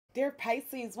Dear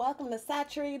Pisces, welcome to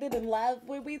Saturated in Love,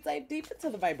 where we dive deep into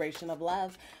the vibration of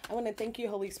love. I want to thank you,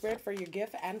 Holy Spirit, for your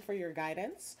gift and for your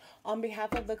guidance. On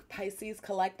behalf of the Pisces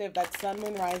collective, that's Sun,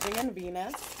 Moon, Rising, and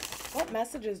Venus, what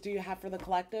messages do you have for the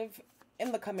collective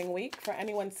in the coming week for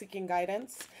anyone seeking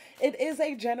guidance? It is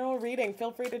a general reading.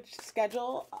 Feel free to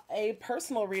schedule a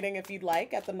personal reading if you'd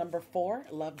like at the number 4,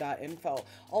 love.info.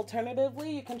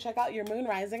 Alternatively, you can check out your Moon,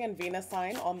 Rising, and Venus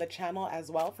sign on the channel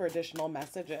as well for additional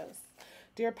messages.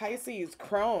 Dear Pisces,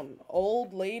 crone,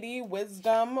 old lady,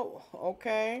 wisdom,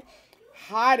 okay,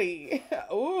 hottie.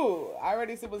 Ooh, I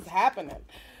already see what's happening.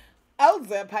 Oh,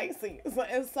 dear Pisces,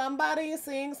 is somebody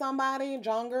seeing somebody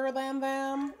younger than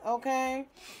them, okay?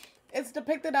 It's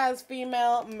depicted as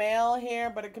female, male here,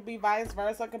 but it could be vice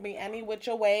versa. It could be any which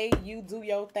way you do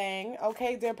your thing.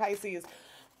 Okay, dear Pisces,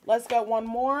 let's get one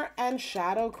more. And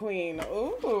Shadow Queen.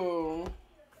 Ooh.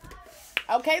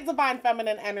 Okay, divine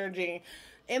feminine energy.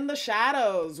 In the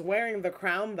shadows, wearing the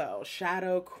crown though,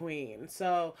 Shadow Queen.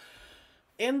 So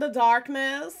in the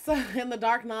darkness, in the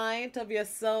dark night of your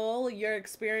soul, you're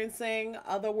experiencing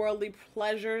otherworldly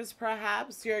pleasures,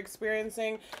 perhaps. You're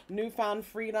experiencing newfound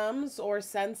freedoms or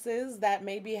senses that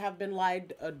maybe have been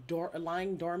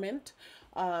lying dormant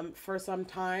for some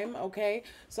time, okay?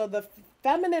 So the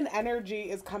feminine energy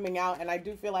is coming out, and I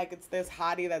do feel like it's this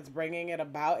hottie that's bringing it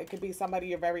about. It could be somebody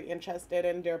you're very interested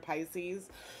in, dear Pisces,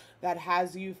 that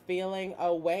has you feeling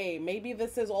away. Maybe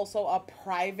this is also a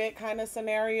private kind of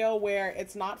scenario where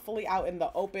it's not fully out in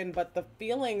the open, but the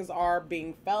feelings are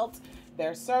being felt.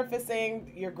 They're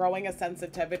surfacing. You're growing a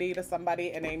sensitivity to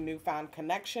somebody in a newfound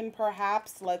connection,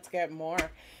 perhaps. Let's get more.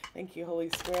 Thank you, Holy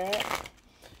Spirit.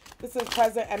 This is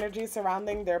present energy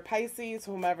surrounding their Pisces,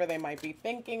 whomever they might be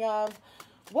thinking of.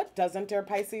 What doesn't their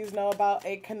Pisces know about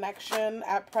a connection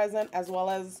at present, as well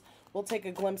as we'll take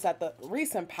a glimpse at the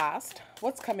recent past,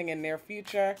 what's coming in near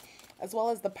future, as well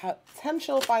as the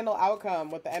potential final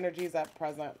outcome with the energies at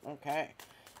present. Okay.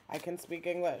 I can speak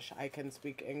English. I can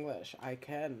speak English. I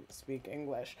can speak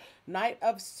English. Knight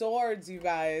of Swords, you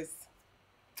guys.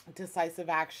 Decisive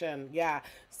action. Yeah,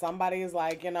 somebody is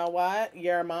like, you know what,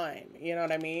 you're mine. You know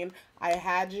what I mean? I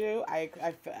had you. I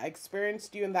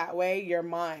experienced you in that way. You're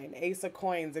mine. Ace of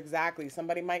Coins. Exactly.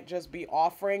 Somebody might just be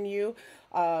offering you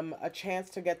a chance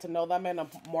to get to know them in a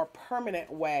more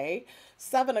permanent way.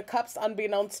 Seven of Cups,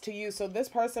 unbeknownst to you. So this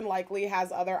person likely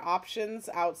has other options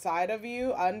outside of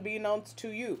you, unbeknownst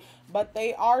to you, but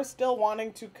they are still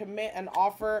wanting to commit and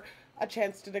offer a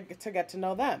chance to get to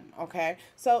know them. Okay,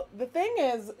 so the thing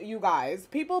is, you guys,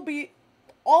 people be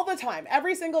all the time,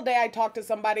 every single day I talk to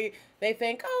somebody, they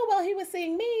think, oh well, he was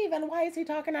seeing me, then why is he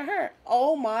talking to her?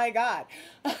 Oh my god.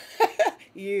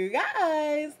 You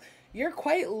guys, you're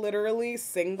quite literally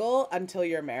single until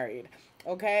you're married.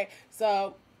 Okay,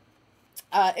 so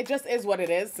it just is what it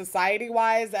is, society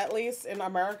wise, at least in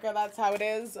America, that's how it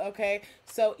is. Okay,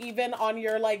 so even on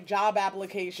your like job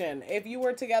application, if you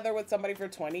were together with somebody for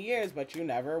 20 years but you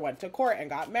never went to court and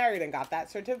got married and got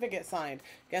that certificate signed,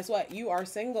 guess what, you are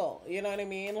single. You know what I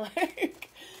mean? Like,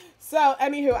 so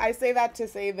anywho, I say that to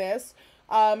say this.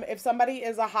 If somebody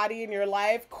is a hottie in your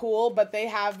life, cool, but they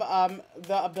have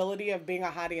the ability of being a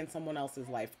hottie in someone else's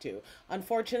life too.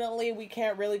 Unfortunately, we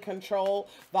can't really control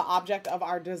the object of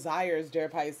our desires, dear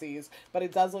Pisces, but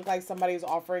it does look like somebody's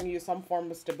offering you some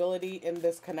form of stability in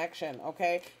this connection,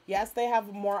 okay? Yes, they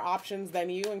have more options than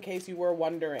you, in case you were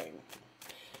wondering.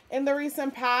 In the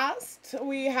recent past,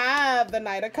 we have the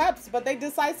Knight of Cups, but they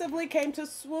decisively came to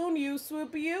swoop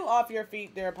you off your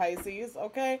feet, dear Pisces,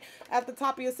 okay? At the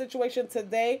top of your situation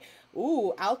today,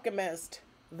 ooh, Alchemist,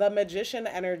 the Magician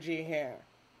energy here.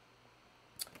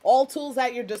 All tools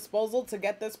at your disposal to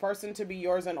get this person to be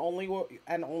yours and only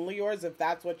yours if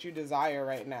that's what you desire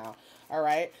right now, all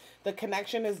right? The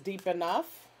connection is deep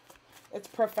enough. It's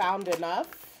profound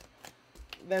enough.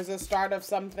 There's a start of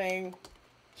something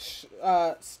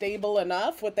stable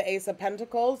enough with the Ace of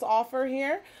Pentacles offer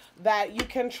here that you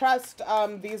can trust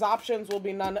these options will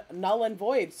be null and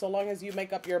void so long as you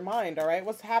make up your mind, all right?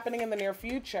 What's happening in the near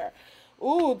future?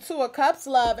 Ooh, Two of Cups,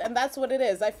 love, and that's what it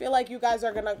is. I feel like you guys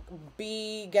are going to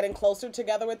be getting closer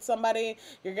together with somebody.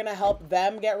 You're going to help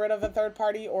them get rid of a third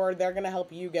party, or they're going to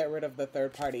help you get rid of the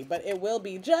third party. But it will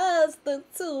be just the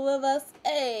two of us.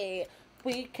 Hey,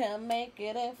 we can make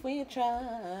it if we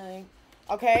try.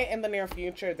 Okay, in the near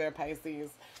future, there, Pisces.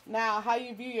 Now, how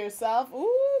you view yourself?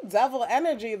 Ooh, devil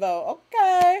energy, though.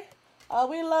 Okay, are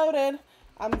we loaded?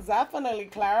 I'm definitely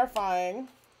clarifying.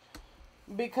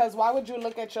 Because why would you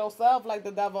look at yourself like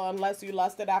the devil unless you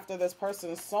lusted after this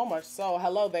person so much so?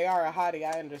 Hello, they are a hottie,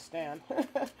 I understand.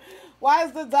 Why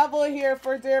is the devil here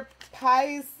for dear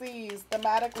Pisces,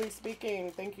 thematically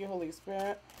speaking? Thank you, Holy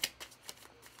Spirit.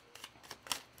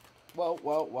 Whoa,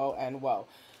 whoa, whoa, and whoa.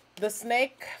 The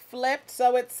snake flipped,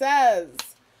 so it says,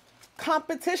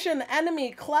 competition,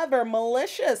 enemy, clever,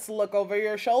 malicious, look over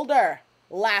your shoulder.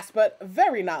 Last but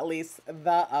very not least,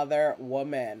 the other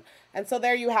woman. And so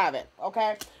there you have it,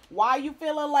 okay? Why you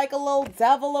feeling like a little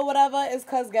devil or whatever is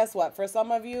because guess what? For some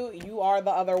of you, you are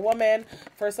the other woman.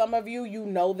 For some of you, you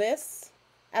know this.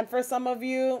 And for some of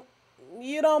you,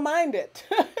 you don't mind it.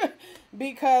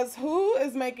 Because who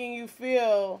is making you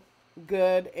feel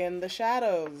good in the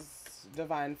shadows,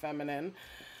 divine feminine?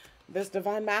 This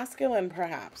divine masculine,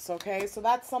 perhaps, okay? So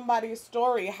that's somebody's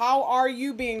story. How are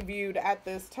you being viewed at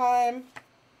this time?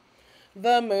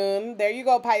 The moon. There you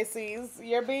go, Pisces.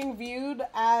 You're being viewed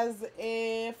as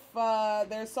if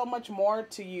there's so much more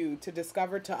to you to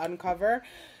discover, to uncover.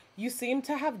 You seem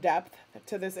to have depth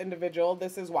to this individual.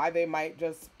 This is why they might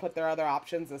just put their other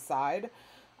options aside.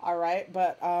 All right,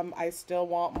 but I still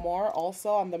want more also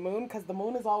on the moon, because the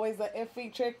moon is always a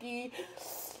iffy, tricky,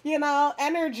 you know,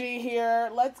 energy here.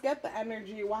 Let's get the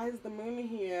energy. Why is the moon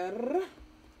here?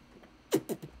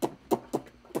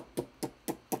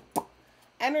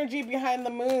 Energy behind the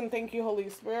moon. Thank you, Holy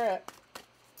Spirit.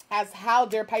 As how,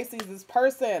 dear Pisces, this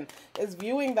person is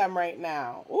viewing them right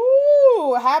now.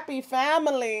 Ooh, happy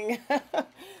family.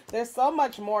 There's so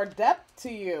much more depth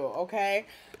to you, okay?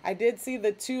 I did see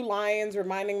the two lions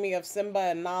reminding me of Simba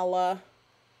and Nala.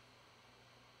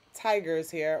 Tigers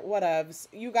here, whatevs.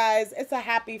 You guys, it's a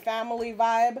happy family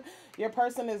vibe. Your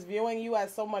person is viewing you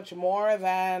as so much more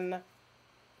than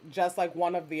just like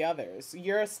one of the others.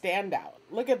 You're a standout.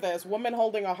 Look at this, woman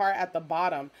holding a heart at the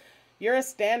bottom. You're a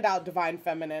standout, divine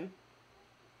feminine.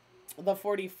 The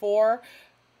 44,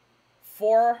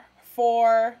 4,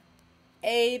 4,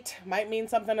 8 might mean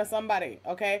something to somebody,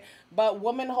 okay? But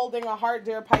woman holding a heart,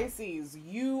 dear Pisces,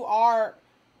 you are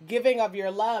giving of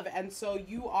your love, and so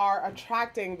you are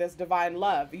attracting this divine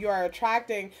love. You are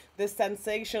attracting this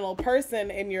sensational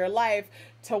person in your life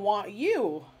to want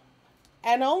you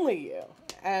and only you.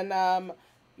 And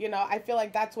you know, I feel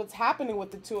like that's what's happening with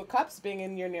the Two of Cups being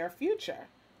in your near future.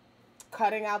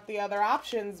 Cutting out the other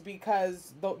options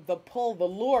because the pull, the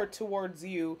lure towards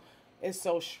you is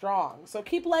so strong. So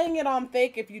keep laying it on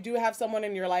thick if you do have someone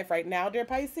in your life right now, dear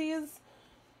Pisces.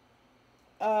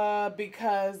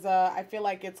 Because I feel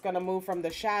like it's going to move from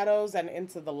the shadows and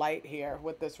into the light here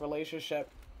with this relationship.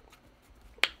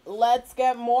 Let's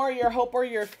get more, your hope or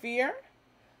your fear.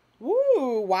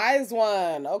 Woo, wise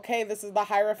one. Okay, this is the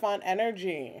Hierophant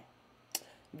energy.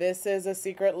 This is a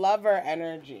secret lover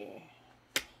energy.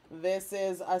 This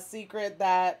is a secret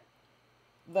that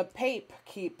the Pape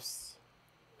keeps.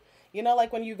 You know,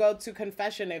 like when you go to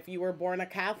confession, if you were born a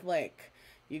Catholic,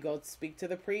 you go speak to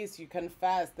the priest, you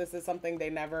confess. This is something they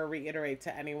never reiterate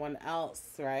to anyone else,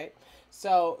 right?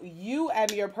 So you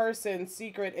and your person's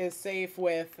secret is safe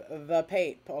with the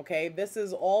Pape, okay? This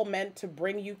is all meant to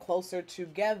bring you closer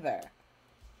together.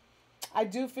 I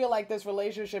do feel like this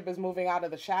relationship is moving out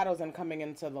of the shadows and coming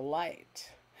into the light.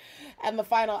 And the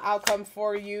final outcome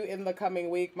for you in the coming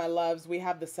week, my loves, we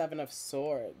have the Seven of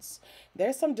Swords.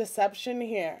 There's some deception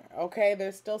here, okay?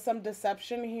 There's still some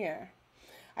deception here.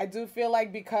 I do feel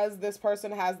like because this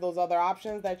person has those other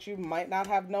options that you might not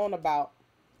have known about,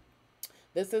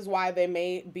 this is why they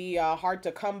may be hard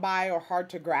to come by or hard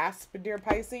to grasp, dear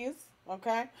Pisces,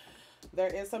 okay? There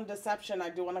is some deception. I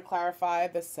do want to clarify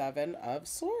the Seven of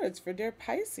Swords for dear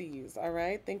Pisces, all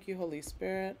right? Thank you, Holy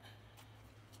Spirit.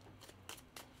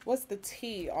 What's the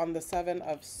T on the Seven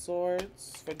of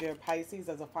Swords for dear Pisces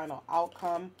as a final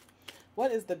outcome?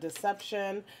 What is the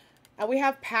deception? And we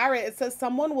have Parrot. It says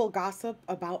someone will gossip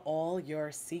about all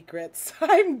your secrets.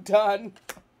 I'm done.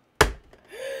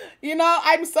 You know,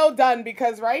 I'm so done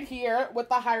because right here with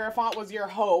the Hierophant was your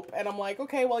hope. And I'm like,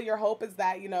 okay, well, your hope is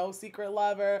that, you know, secret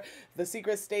lover, the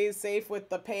secret stays safe with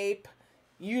the Pape.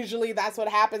 Usually that's what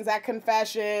happens at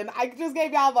confession. I just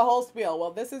gave y'all the whole spiel.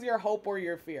 Well, this is your hope or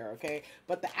your fear, okay?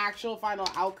 But the actual final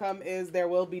outcome is there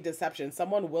will be deception.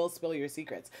 Someone will spill your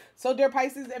secrets. So, dear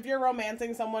Pisces, if you're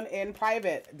romancing someone in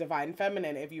private, divine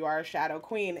feminine, if you are a shadow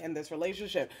queen in this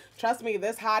relationship, trust me,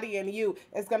 this hottie in you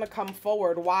is going to come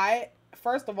forward. Why?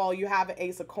 First of all, you have an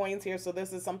Ace of Coins here. So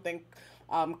this is something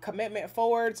commitment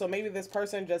forward. So maybe this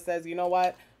person just says, you know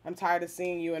what? I'm tired of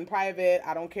seeing you in private.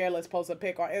 I don't care. Let's post a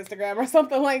pic on Instagram or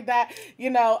something like that.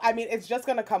 You know, I mean, it's just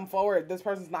going to come forward. This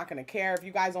person's not going to care. If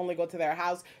you guys only go to their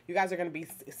house, you guys are going to be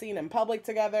seen in public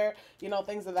together, you know,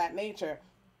 things of that nature.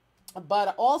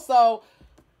 But also,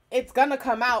 it's gonna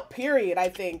come out, period. I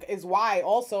think is why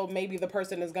also maybe the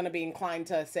person is gonna be inclined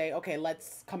to say, okay,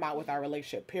 let's come out with our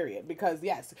relationship, period. Because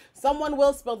yes, someone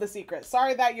will spill the secret.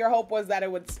 Sorry that your hope was that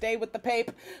it would stay with the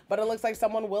pape, but it looks like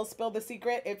someone will spill the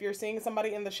secret. If you're seeing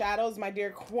somebody in the shadows, my dear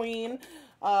queen,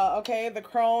 okay, the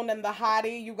crone and the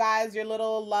hottie, you guys, your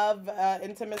little love,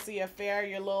 intimacy affair,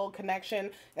 your little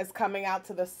connection is coming out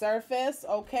to the surface,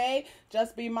 okay?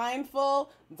 Just be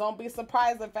mindful. Don't be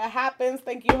surprised if it happens.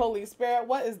 Thank you, Holy Spirit.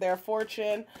 What is their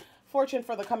fortune? Fortune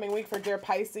for the coming week for dear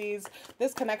Pisces.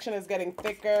 This connection is getting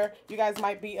thicker. You guys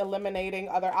might be eliminating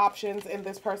other options in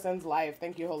this person's life.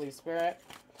 Thank you, Holy Spirit.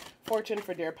 Fortune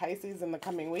for dear Pisces in the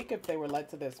coming week if they were led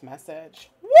to this message.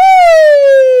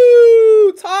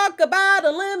 Woo! Talk about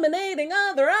eliminating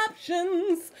other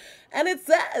options. And it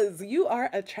says you are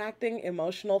attracting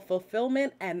emotional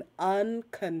fulfillment and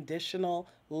unconditional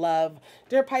love.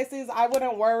 Dear Pisces, I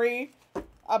wouldn't worry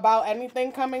about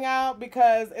anything coming out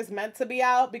because it's meant to be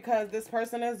out, because this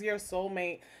person is your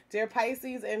soulmate. Dear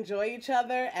Pisces, enjoy each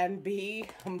other and be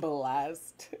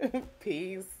blessed.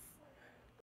 Peace.